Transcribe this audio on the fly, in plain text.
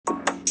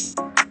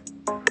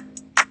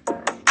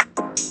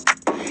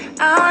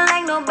I don't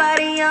like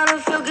nobody, I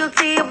don't feel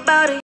guilty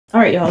about it.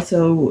 Alright, y'all,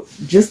 so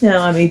just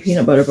now I made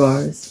peanut butter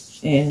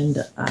bars, and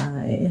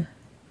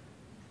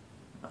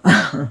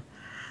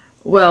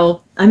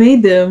well, I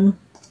made them.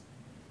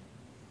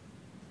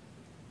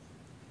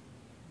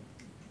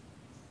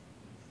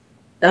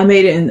 I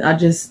made it and I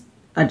just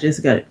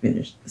got it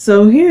finished.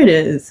 So here it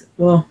is.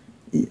 Well,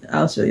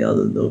 I'll show y'all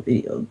the little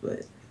video,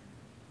 but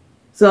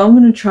so I'm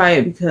gonna try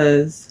it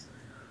because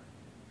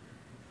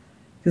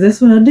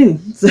that's what I do.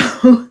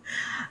 So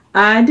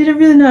I didn't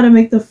really know how to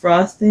make the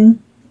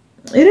frosting.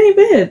 It ain't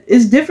bad.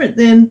 It's different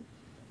than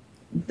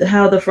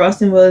how the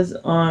frosting was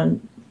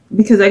on,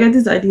 because I got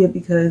this idea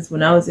because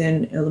when I was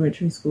in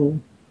elementary school,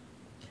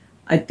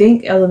 I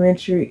think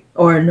elementary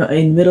or no,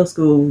 in middle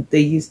school,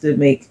 they used to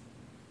make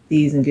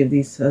these and give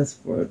these to us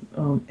for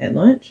at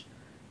lunch,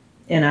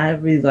 and I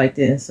really liked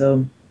it, and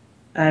so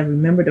I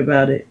remembered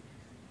about it,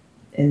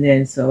 and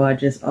then so I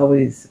just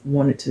always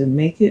wanted to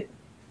make it.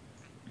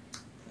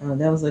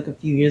 That was like a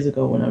few years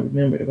ago when I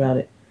remembered about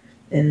it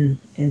and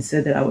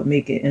said that I would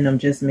make it, and I'm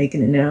just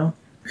making it now.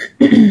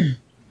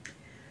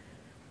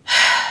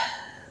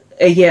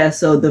 Yeah,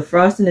 so the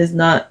frosting is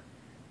not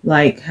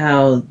like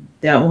how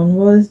that one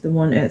was, the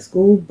one at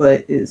school,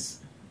 but it's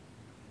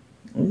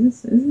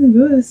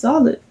good, it's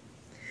solid.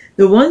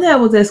 The one that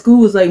was at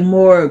school was like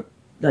more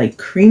like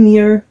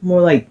creamier,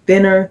 more like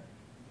thinner,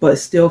 but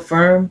still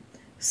firm.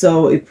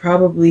 So it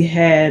probably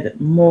had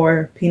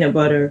more peanut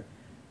butter,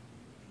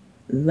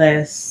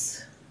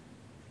 less,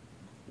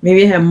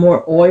 maybe it had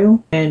more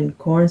oil and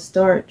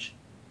cornstarch.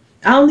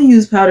 I only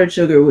use powdered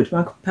sugar, which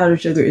my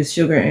powdered sugar is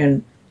sugar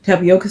and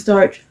tapioca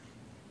starch.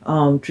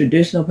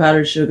 Traditional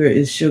powdered sugar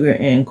is sugar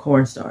and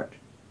cornstarch.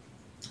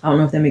 I don't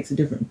know if that makes a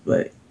difference,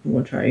 but we're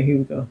gonna try it. Here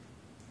we go.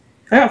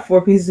 I got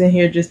 4 pieces in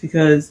here just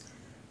because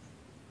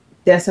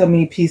that's how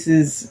many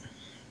pieces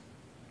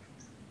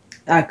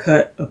I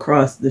cut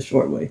across the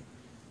short way.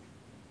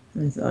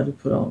 And so I'll just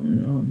put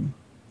on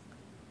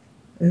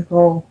it's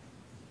called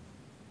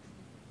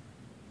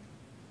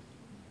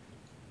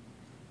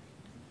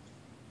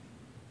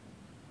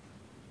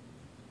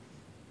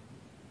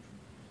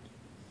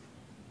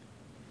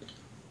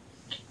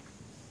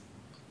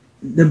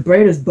the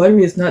bread is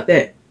buttery. It's not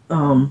that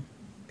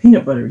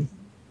peanut buttery.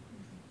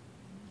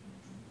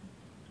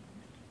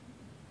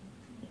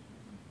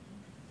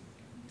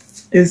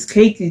 It's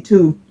cakey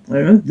too.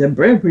 The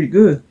bread pretty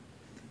good.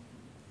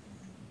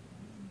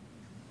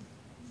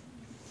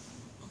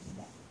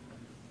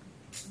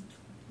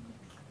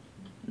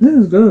 This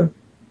is good.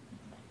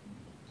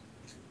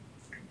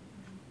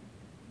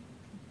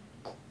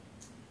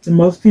 The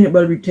most peanut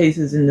buttery taste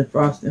is in the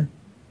frosting,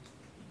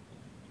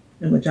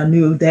 and which I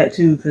knew that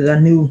too because I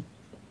knew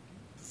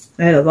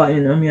I had a lot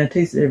in it. I mean, I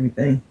tasted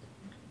everything.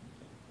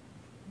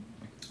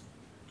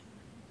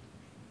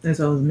 That's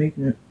how I was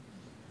making it.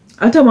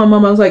 I told my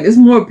mom, I was like, it's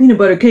more peanut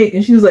butter cake.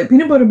 And she was like,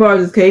 peanut butter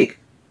bars is cake.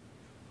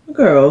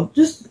 Girl,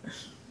 just...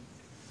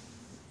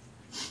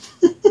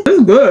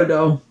 it's good,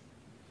 though.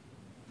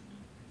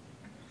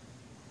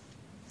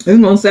 It's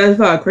going to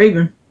satisfy a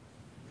craving.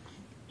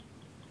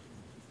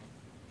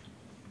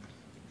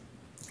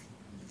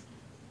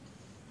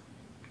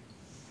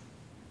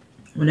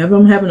 Whenever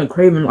I'm having a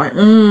craving, like,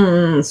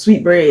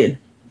 sweet bread.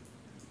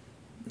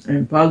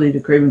 And probably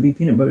the craving be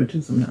peanut butter,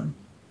 too, sometimes.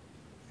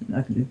 And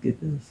I can just get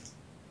this.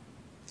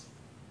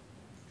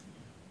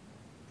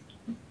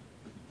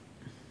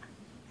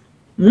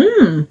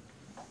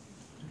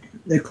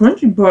 The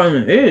crunchy part on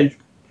the edge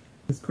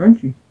is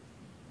crunchy.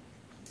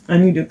 I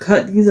need to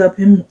cut these up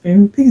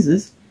in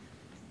pieces,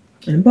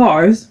 in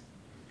bars,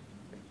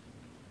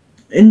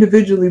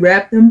 individually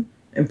wrap them,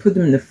 and put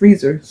them in the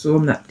freezer so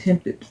I'm not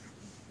tempted.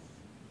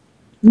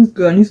 Looks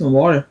good. I need some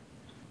water.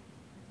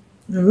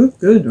 It looks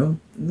good though.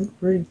 It looks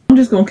pretty. I'm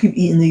just gonna keep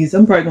eating these.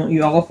 I'm probably gonna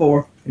eat all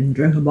 4 and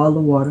drink a bottle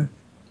of water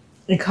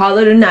and call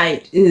it a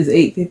night. It is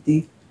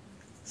 8:50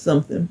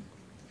 something,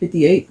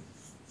 58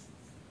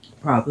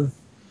 probably.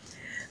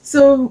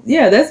 So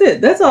yeah, that's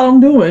it. That's all I'm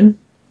doing.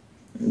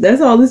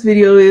 That's all this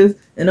video is,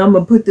 and I'm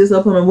gonna put this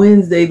up on a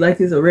Wednesday like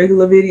it's a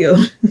regular video.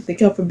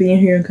 Thank y'all for being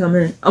here and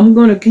coming. I'm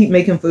gonna keep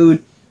making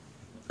food.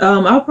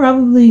 I'll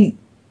probably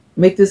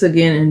make this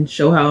again and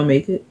show how I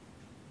make it.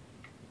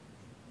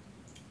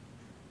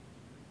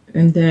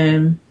 And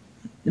then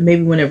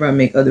maybe whenever I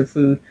make other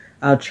food,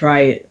 I'll try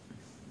it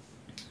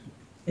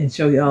and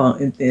show y'all,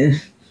 and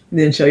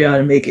then show y'all how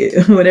to make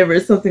it. Whenever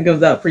something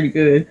comes out pretty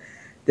good,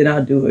 then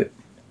I'll do it.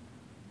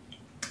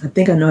 I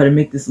think I know how to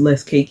make this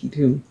less cakey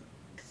too.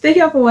 Thank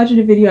y'all for watching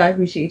the video. I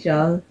appreciate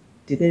y'all.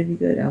 Did it be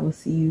good? I will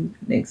see you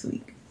next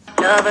week.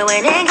 Love it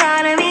when they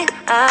calling me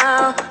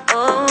out.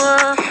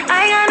 Oh,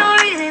 I got no